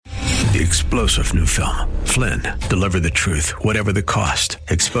The explosive new film, Flynn, deliver the truth, whatever the cost,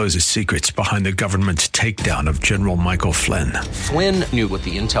 exposes secrets behind the government's takedown of General Michael Flynn. Flynn knew what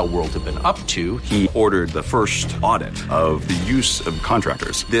the intel world had been up to. He ordered the first audit of the use of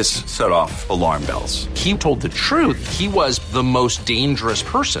contractors. This set off alarm bells. He told the truth. He was the most dangerous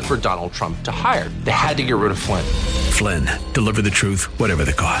person for Donald Trump to hire. They had to get rid of Flynn. Flynn, deliver the truth, whatever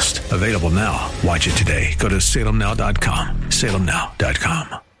the cost. Available now. Watch it today. Go to salemnow.com.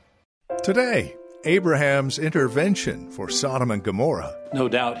 salemnow.com. Today, Abraham's intervention for Sodom and Gomorrah. No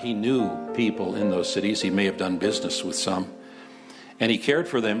doubt he knew people in those cities. He may have done business with some. And he cared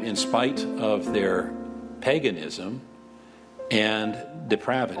for them in spite of their paganism and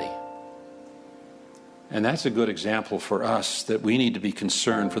depravity. And that's a good example for us that we need to be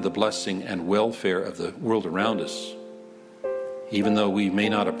concerned for the blessing and welfare of the world around us, even though we may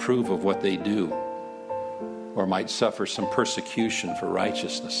not approve of what they do or might suffer some persecution for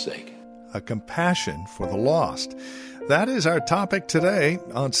righteousness' sake. A compassion for the lost. That is our topic today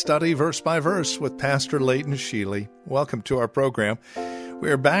on Study Verse by Verse with Pastor Leighton Sheely. Welcome to our program. We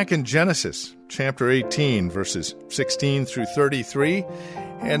are back in Genesis, chapter 18, verses 16 through 33,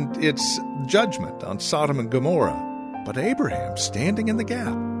 and it's judgment on Sodom and Gomorrah, but Abraham standing in the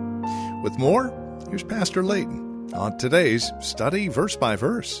gap. With more, here's Pastor Leighton on today's Study Verse by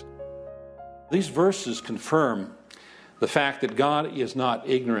Verse. These verses confirm the fact that God is not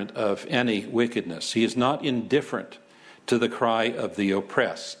ignorant of any wickedness. He is not indifferent to the cry of the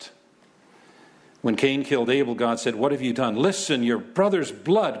oppressed. When Cain killed Abel, God said, "What have you done? Listen, your brother's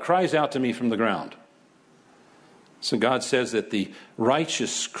blood cries out to me from the ground." So God says that the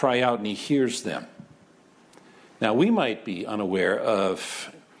righteous cry out and he hears them. Now, we might be unaware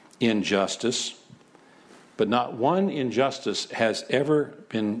of injustice, but not one injustice has ever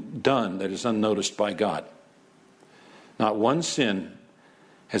been done that is unnoticed by God. Not one sin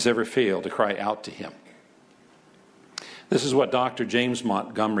has ever failed to cry out to him. This is what Dr. James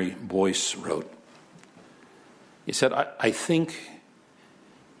Montgomery Boyce wrote. He said, I think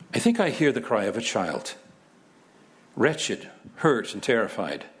I hear the cry of a child, wretched, hurt, and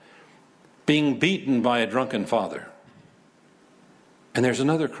terrified, being beaten by a drunken father. And there's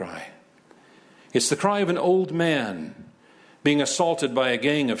another cry. It's the cry of an old man being assaulted by a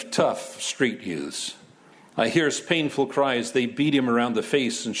gang of tough street youths. I hear his painful cry as they beat him around the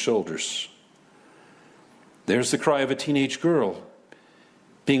face and shoulders. There's the cry of a teenage girl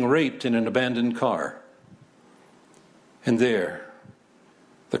being raped in an abandoned car. And there,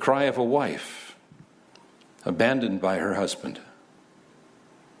 the cry of a wife abandoned by her husband.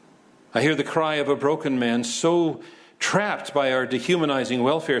 I hear the cry of a broken man so trapped by our dehumanizing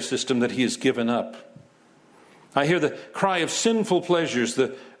welfare system that he has given up. I hear the cry of sinful pleasures,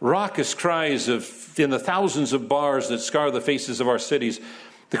 the raucous cries in the thousands of bars that scar the faces of our cities,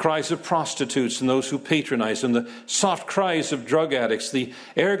 the cries of prostitutes and those who patronize them, the soft cries of drug addicts, the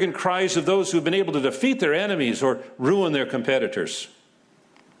arrogant cries of those who have been able to defeat their enemies or ruin their competitors.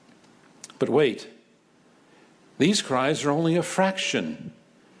 But wait, these cries are only a fraction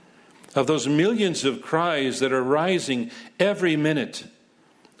of those millions of cries that are rising every minute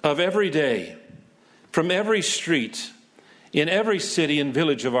of every day from every street, in every city and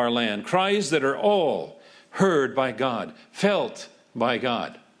village of our land, cries that are all heard by God, felt by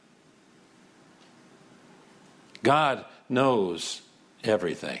God. God knows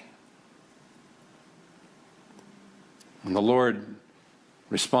everything. And the Lord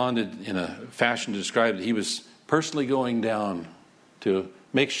responded in a fashion to describe that he was personally going down to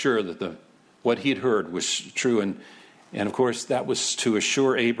make sure that what he'd heard was true. And of course, that was to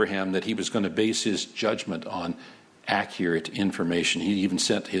assure Abraham that he was going to base his judgment on accurate information. He even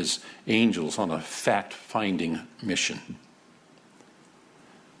sent his angels on a fact-finding mission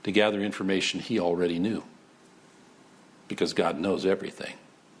to gather information he already knew, because God knows everything.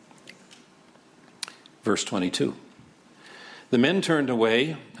 Verse 22. The men turned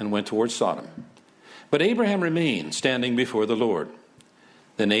away and went towards Sodom, but Abraham remained standing before the Lord.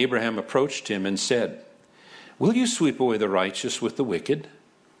 Then Abraham approached him and said, "Will you sweep away the righteous with the wicked?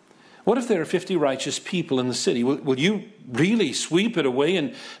 What if there are 50 righteous people in the city? Will you really sweep it away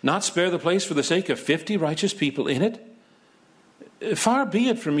and not spare the place for the sake of 50 righteous people in it? Far be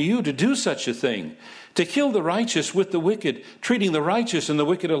it from you to do such a thing, to kill the righteous with the wicked, treating the righteous and the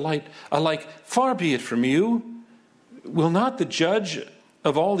wicked alike. Far be it from you. Will not the judge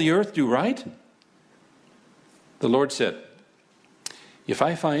of all the earth do right?" The Lord said, "If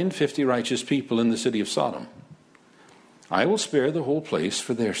I find 50 righteous people in the city of Sodom, I will spare the whole place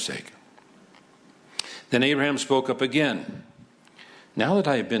for their sake." Then Abraham spoke up again. "Now that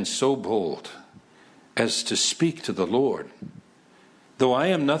I have been so bold as to speak to the Lord, though I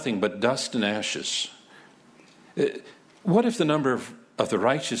am nothing but dust and ashes, what if the number of the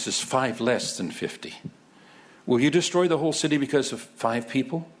righteous is 5 less than 50? Will you destroy the whole city because of 5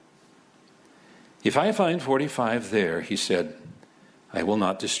 people? If I find 45 there, he said, I will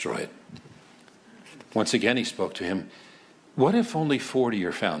not destroy it. Once again he spoke to him, what if only 40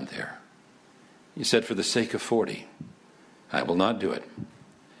 are found there? He said, for the sake of 40, I will not do it.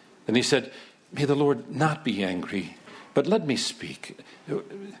 Then he said, may the Lord not be angry, but let me speak.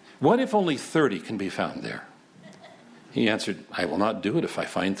 What if only 30 can be found there? He answered, I will not do it if I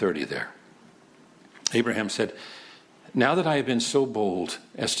find 30 there. Abraham said, now that I have been so bold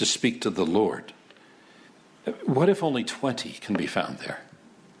as to speak to the Lord, what if only 20 can be found there?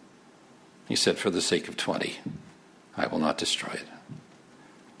 He said, for the sake of 20, I will not destroy it.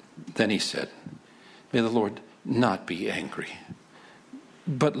 Then he said, may the Lord not be angry,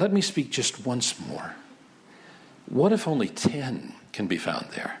 but let me speak just once more. What if only 10 can be found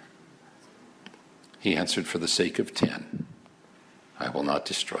there? He answered, for the sake of 10, I will not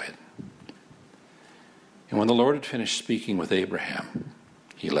destroy it. And when the Lord had finished speaking with Abraham,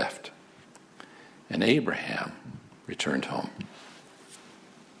 he left. And Abraham returned home.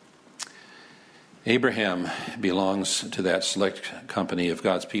 Abraham belongs to that select company of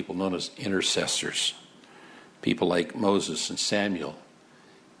God's people known as intercessors. People like Moses and Samuel,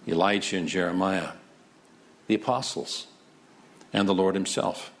 Elijah and Jeremiah, the apostles, and the Lord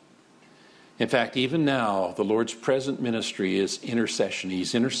himself. In fact, even now, the Lord's present ministry is intercession.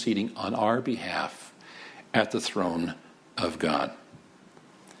 He's interceding on our behalf at the throne of God.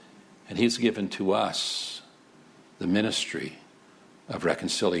 And he's given to us the ministry of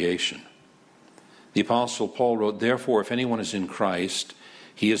reconciliation. The Apostle Paul wrote, therefore, if anyone is in Christ,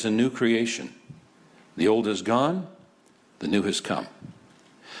 he is a new creation. The old is gone, the new has come.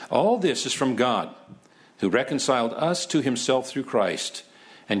 All this is from God, who reconciled us to himself through Christ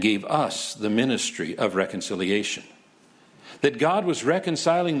and gave us the ministry of reconciliation. That God was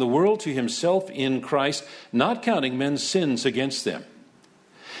reconciling the world to himself in Christ, not counting men's sins against them.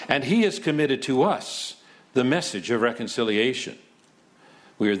 And he has committed to us the message of reconciliation.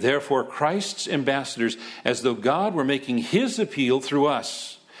 We are therefore Christ's ambassadors, as though God were making his appeal through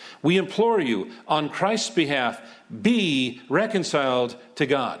us. We implore you, on Christ's behalf, be reconciled to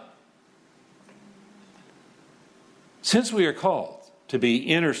God. Since we are called to be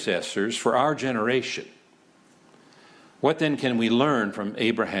intercessors for our generation, what then can we learn from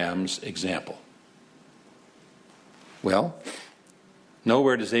Abraham's example? Well,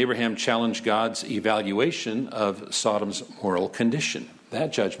 nowhere does Abraham challenge God's evaluation of Sodom's moral condition.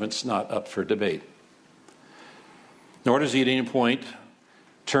 That judgment's not up for debate. Nor does he at any point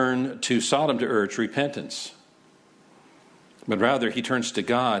turn to Sodom to urge repentance. But rather, he turns to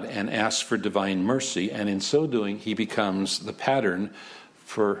God and asks for divine mercy, and in so doing, he becomes the pattern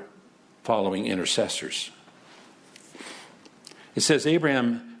for following intercessors. It says,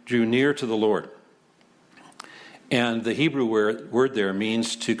 Abraham drew near to the Lord. And the Hebrew word there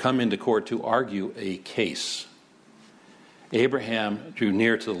means to come into court to argue a case. Abraham drew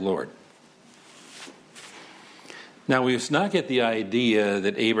near to the Lord. Now, we must not get the idea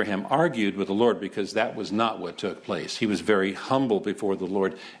that Abraham argued with the Lord, because that was not what took place. He was very humble before the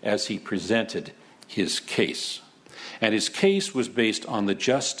Lord as he presented his case. And his case was based on the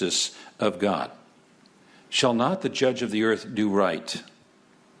justice of God. Shall not the judge of the earth do right?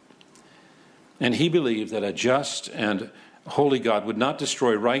 And he believed that a just and holy God would not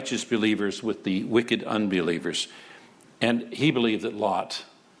destroy righteous believers with the wicked unbelievers. And he believed that Lot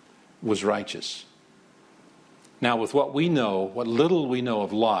was righteous. Now, with what we know, what little we know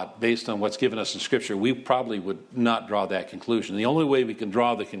of Lot, based on what's given us in Scripture, we probably would not draw that conclusion. The only way we can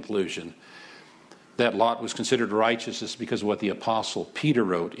draw the conclusion that Lot was considered righteous is because of what the Apostle Peter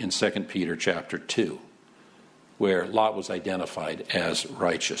wrote in 2 Peter chapter 2, where Lot was identified as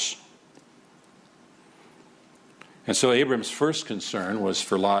righteous. And so Abram's first concern was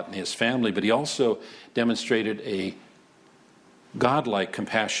for Lot and his family, but he also demonstrated a godlike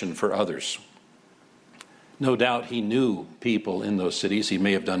compassion for others. No doubt he knew people in those cities. He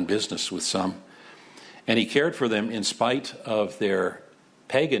may have done business with some. And he cared for them in spite of their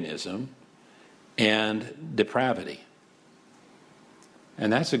paganism and depravity.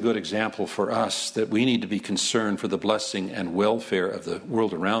 And that's a good example for us, that we need to be concerned for the blessing and welfare of the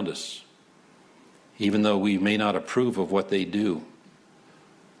world around us, even though we may not approve of what they do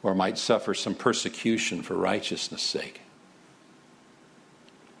or might suffer some persecution for righteousness' sake.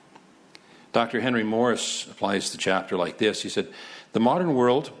 Dr. Henry Morris applies the chapter like this. He said, the modern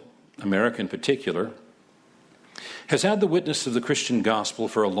world, America in particular, has had the witness of the Christian gospel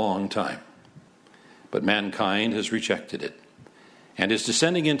for a long time, but mankind has rejected it and is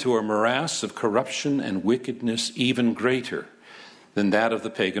descending into a morass of corruption and wickedness even greater than that of the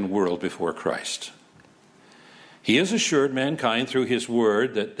pagan world before Christ. He has assured mankind through his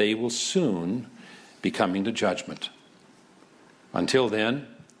word that they will soon be coming to judgment. Until then,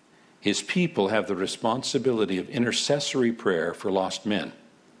 his people have the responsibility of intercessory prayer for lost men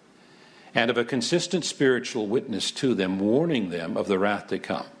and of a consistent spiritual witness to them, warning them of the wrath to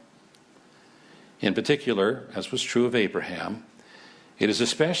come. In particular, as was true of Abraham, it is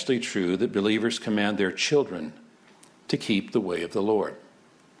especially true that believers command their children to keep the way of the Lord,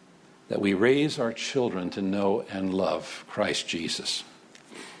 that we raise our children to know and love Christ Jesus.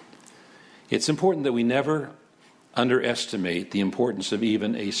 It's important that we never underestimate the importance of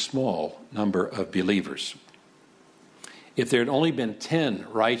even a small number of believers. If there had only been 10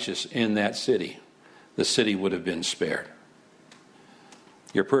 righteous in that city, the city would have been spared.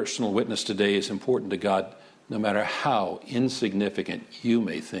 Your personal witness today is important to God, no matter how insignificant you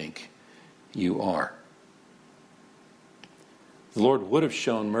may think you are. The Lord would have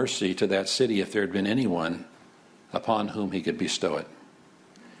shown mercy to that city if there had been anyone upon whom he could bestow it.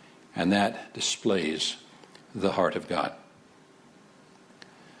 And that displays the heart of God.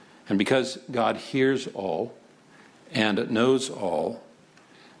 And because God hears all and knows all,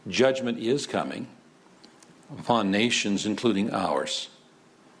 judgment is coming upon nations, including ours,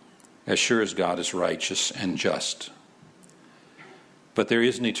 as sure as God is righteous and just. But there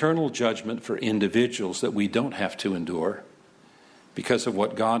is an eternal judgment for individuals that we don't have to endure because of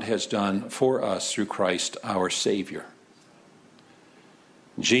what God has done for us through Christ our Savior.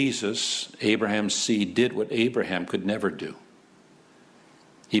 Jesus, Abraham's seed, did what Abraham could never do.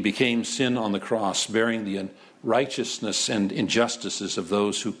 He became sin on the cross, bearing the unrighteousness and injustices of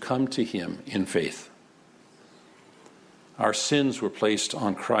those who come to him in faith. Our sins were placed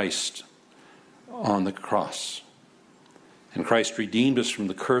on Christ on the cross. And Christ redeemed us from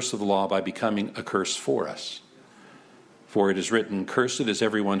the curse of the law by becoming a curse for us. For it is written, "Cursed is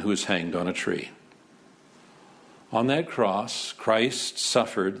everyone who is hanged on a tree." On that cross, Christ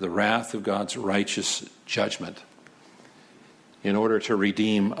suffered the wrath of God's righteous judgment in order to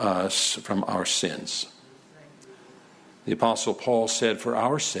redeem us from our sins. The Apostle Paul said, "For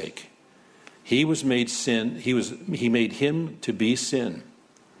our sake, he was made sin. He made him to be sin,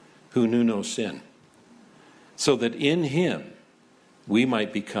 who knew no sin, so that in him we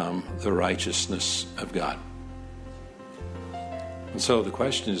might become the righteousness of God." And so the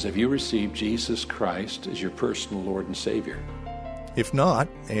question is, have you received Jesus Christ as your personal Lord and Savior? If not,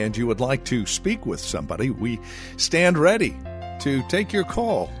 and you would like to speak with somebody, we stand ready to take your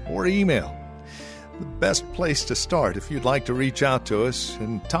call or email. The best place to start, if you'd like to reach out to us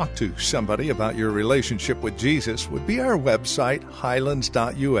and talk to somebody about your relationship with Jesus, would be our website,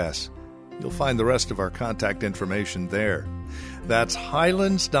 highlands.us. You'll find the rest of our contact information there. That's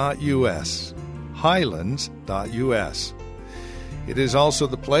highlands.us. Highlands.us. It is also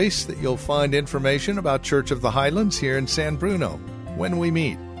the place that you'll find information about Church of the Highlands here in San Bruno, when we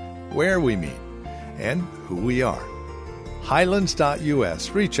meet, where we meet, and who we are.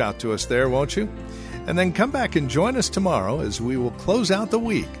 Highlands.us. Reach out to us there, won't you? And then come back and join us tomorrow as we will close out the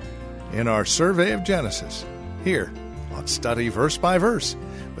week in our survey of Genesis here on Study Verse by Verse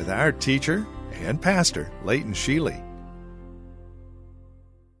with our teacher and pastor, Leighton Sheely.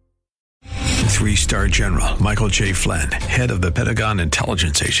 3-star General Michael J. Flynn, head of the Pentagon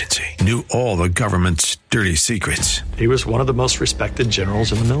Intelligence Agency, knew all the government's dirty secrets. He was one of the most respected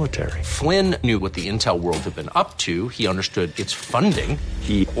generals in the military. Flynn knew what the intel world had been up to. He understood its funding.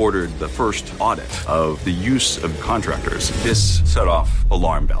 He ordered the first audit of the use of contractors. This set off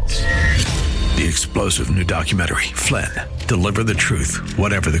alarm bells. The explosive new documentary, Flynn, Deliver the Truth,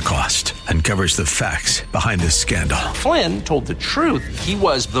 Whatever the Cost, uncovers the facts behind this scandal. Flynn told the truth. He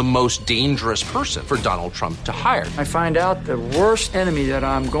was the most dangerous person for Donald Trump to hire. I find out the worst enemy that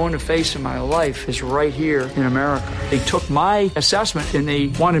I'm going to face in my life is right here in America. They took my assessment and they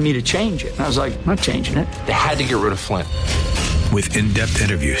wanted me to change it. And I was like, I'm not changing it. They had to get rid of Flynn. With in-depth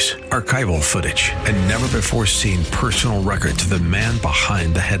interviews, archival footage, and never-before-seen personal records of the man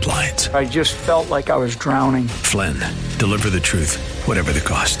behind the headlines. I just felt like I was drowning. Flynn, Deliver the Truth, Whatever the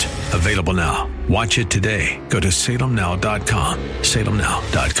Cost. Available now. Watch it today. Go to salemnow.com.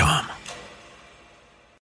 salemnow.com.